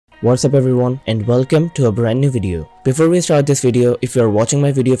What's up everyone and welcome to a brand new video. Before we start this video, if you are watching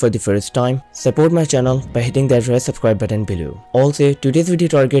my video for the first time, support my channel by hitting that red subscribe button below. Also, today's video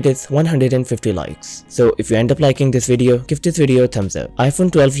target is 150 likes. So if you end up liking this video, give this video a thumbs up.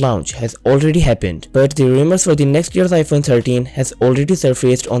 iPhone 12 launch has already happened, but the rumors for the next year's iPhone 13 has already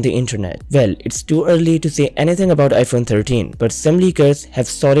surfaced on the internet. Well, it's too early to say anything about iPhone 13, but some leakers have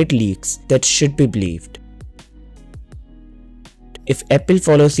solid leaks that should be believed. If Apple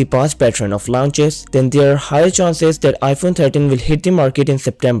follows the past pattern of launches, then there are higher chances that iPhone 13 will hit the market in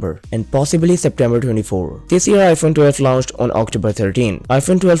September and possibly September 24. This year iPhone 12 launched on October 13.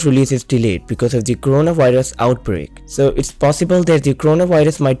 iPhone 12 release is delayed because of the coronavirus outbreak, so it's possible that the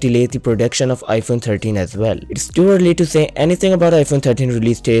coronavirus might delay the production of iPhone 13 as well. It's too early to say anything about iPhone 13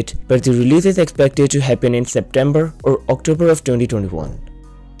 release date, but the release is expected to happen in September or October of 2021.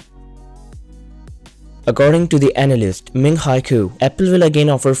 According to the analyst Ming Haiku, Apple will again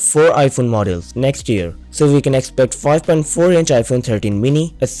offer 4 iPhone models next year, so we can expect 5.4-inch iPhone 13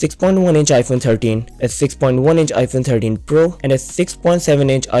 mini, a 6.1-inch iPhone 13, a 6.1-inch iPhone 13 Pro, and a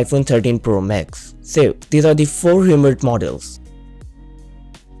 6.7-inch iPhone 13 Pro Max. So these are the 4 rumored models.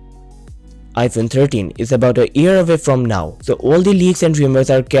 iPhone 13 is about a year away from now, so all the leaks and rumors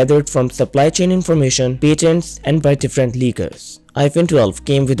are gathered from supply chain information, patents, and by different leakers. iPhone 12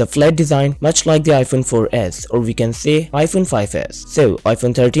 came with a flat design much like the iPhone 4S, or we can say iPhone 5S. So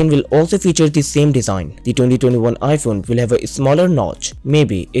iPhone 13 will also feature the same design. The 2021 iPhone will have a smaller notch.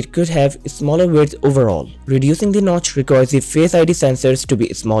 Maybe it could have smaller width overall. Reducing the notch requires the Face ID sensors to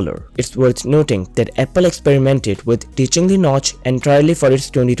be smaller. It's worth noting that Apple experimented with ditching the notch entirely for its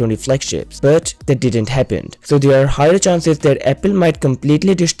 2020 flagships, but that didn't happen. So there are higher chances that Apple might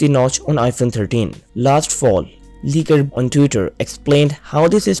completely ditch the notch on iPhone 13. Last fall, leaker on Twitter explained how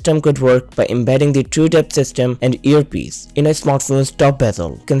the system could work by embedding the True Depth system and earpiece in a smartphone's top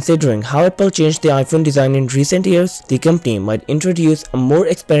bezel. Considering how Apple changed the iPhone design in recent years, the company might introduce a more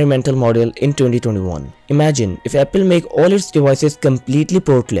experimental model in 2021. Imagine if Apple make all its devices completely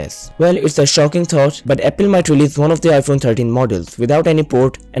portless. Well, it's a shocking thought, but Apple might release one of the iPhone 13 models without any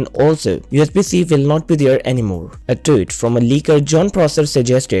port, and also USB-C will not be there anymore. A tweet from a leaker John Prosser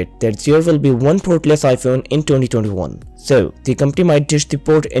suggested that there will be one portless iPhone in 2021. So, the company might ditch the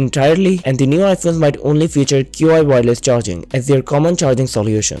port entirely and the new iPhones might only feature QI wireless charging as their common charging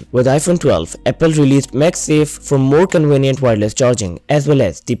solution. With iPhone 12, Apple released MagSafe for more convenient wireless charging, as well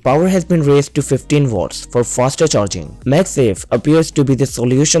as the power has been raised to 15 watts for faster charging. MagSafe appears to be the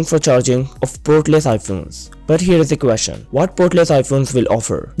solution for charging of portless iPhones. But here is the question, what portless iPhones will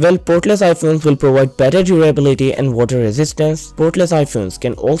offer? Well, portless iPhones will provide better durability and water resistance. Portless iPhones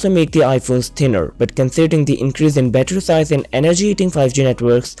can also make the iPhones thinner, but considering the increase in battery size and energy-eating 5G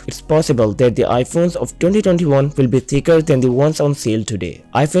networks, it's possible that the iPhones of 2021 will be thicker than the ones on sale today.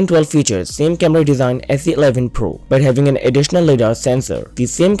 iPhone 12 features same camera design as the 11 Pro, but having an additional LiDAR sensor. The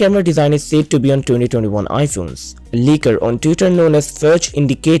same camera design is said to be on 2021 iPhones. A leaker on Twitter known as Fudge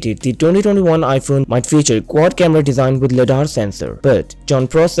indicated the 2021 iPhone might feature quad camera design with LiDAR sensor, but John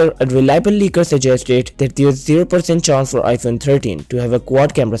Prosser, a reliable leaker, suggested that there is 0% chance for iPhone 13 to have a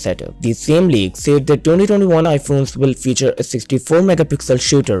quad camera setup. The same leak said that 2021 iPhones will feature a 64-megapixel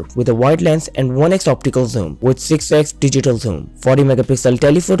shooter with a wide lens and 1x optical zoom with 6x digital zoom, 40-megapixel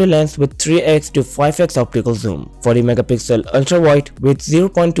telephoto lens with 3x to 5x optical zoom, 40-megapixel ultra-wide with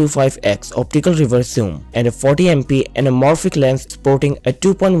 0.25x optical reverse zoom, and a 40MP anamorphic lens sporting a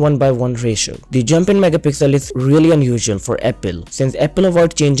 2.1:1 ratio. The jump in megapixel is really unusual for Apple, since Apple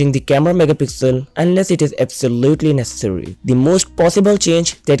avoids changing the camera megapixel unless it is absolutely necessary. The most possible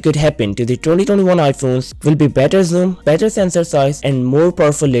change that could happen to the 2021 iPhones will be better zoom, better sensor size, and more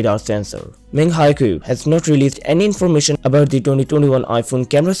powerful LiDAR sensor. Ming Haiku has not released any information about the 2021 iPhone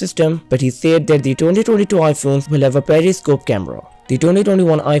camera system, but he said that the 2022 iPhones will have a periscope camera. The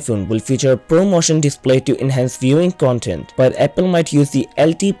 2021 iPhone will feature a ProMotion display to enhance viewing content, while Apple might use the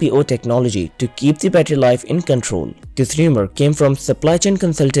LTPO technology to keep the battery life in control. This rumor came from supply chain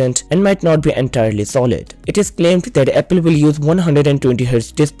consultant and might not be entirely solid. It is claimed that Apple will use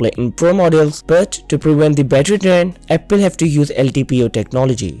 120Hz display in Pro models, but to prevent the battery drain, Apple have to use LTPO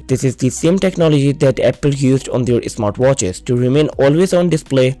technology. This is the same technology that Apple used on their smartwatches to remain always on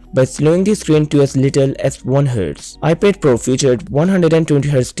display by slowing the screen to as little as 1 Hz. iPad Pro featured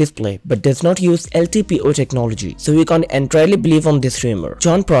 120Hz display but does not use LTPO technology, so we can't entirely believe on this rumor.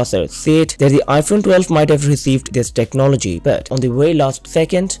 John Prosser said that the iPhone 12 might have received this technology, but on the very last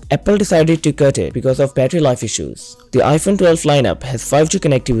second, Apple decided to cut it because of battery life issues. The iPhone 12 lineup has 5G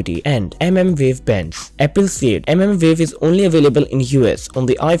connectivity and mmWave bands. Apple said mmWave is only available in US on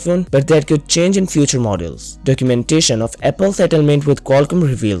the iPhone, but that could change in future models. Documentation of Apple's settlement with Qualcomm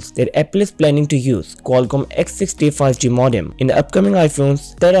reveals that Apple is planning to use Qualcomm X60 5G modem in the upcoming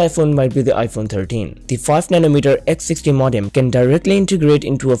iPhones. That iPhone might be the iPhone 13. The 5nm X60 modem can directly integrate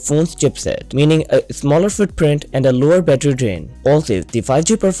into a phone's chipset, meaning a smaller footprint and a lower battery drain. Also, the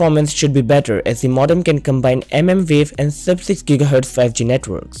 5G performance should be better as the modem can combine mmWave and sub-6 GHz 5G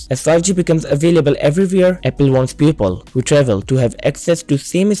networks. As 5G becomes available everywhere, Apple wants people who travel to have access to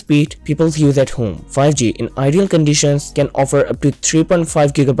same speed people use at home. 5G in ideal conditions can offer up to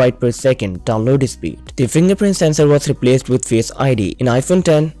 3.5 GB per second download speed. The fingerprint sensor was replaced with Face ID in iPhone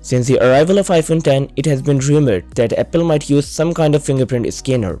 10. Since the arrival of iPhone 10, it has been rumored that Apple might use some kind of fingerprint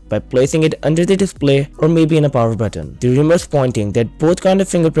scanner by placing it under the display or maybe in a power button. The rumors pointing that both kind of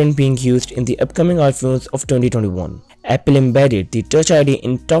fingerprint being used in the upcoming iPhones of 2021. Apple embedded the Touch ID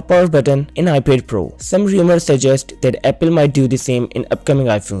in top power button in iPad Pro. Some rumors suggest that Apple might do the same in upcoming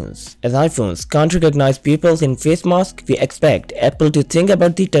iPhones. As iPhones can't recognize people in face mask, we expect Apple to think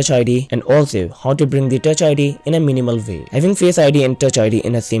about the Touch ID and also how to bring the Touch ID in a minimal way. Having Face ID and Touch ID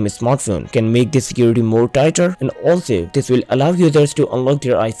in a same smartphone can make the security more tighter, and also this will allow users to unlock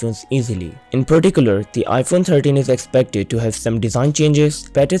their iPhones easily. In particular, the iPhone 13 is expected to have some design changes,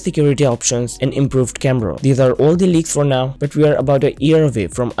 better security options, and improved camera. These are all the leaks for now, but we are about a year away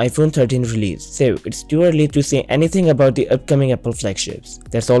from iPhone 13 release, so it's too early to say anything about the upcoming Apple flagships.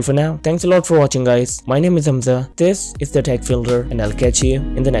 That's all for now. Thanks a lot for watching, guys. My name is Hamza, this is the Tech Filter, and I'll catch you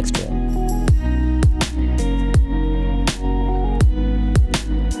in the next one.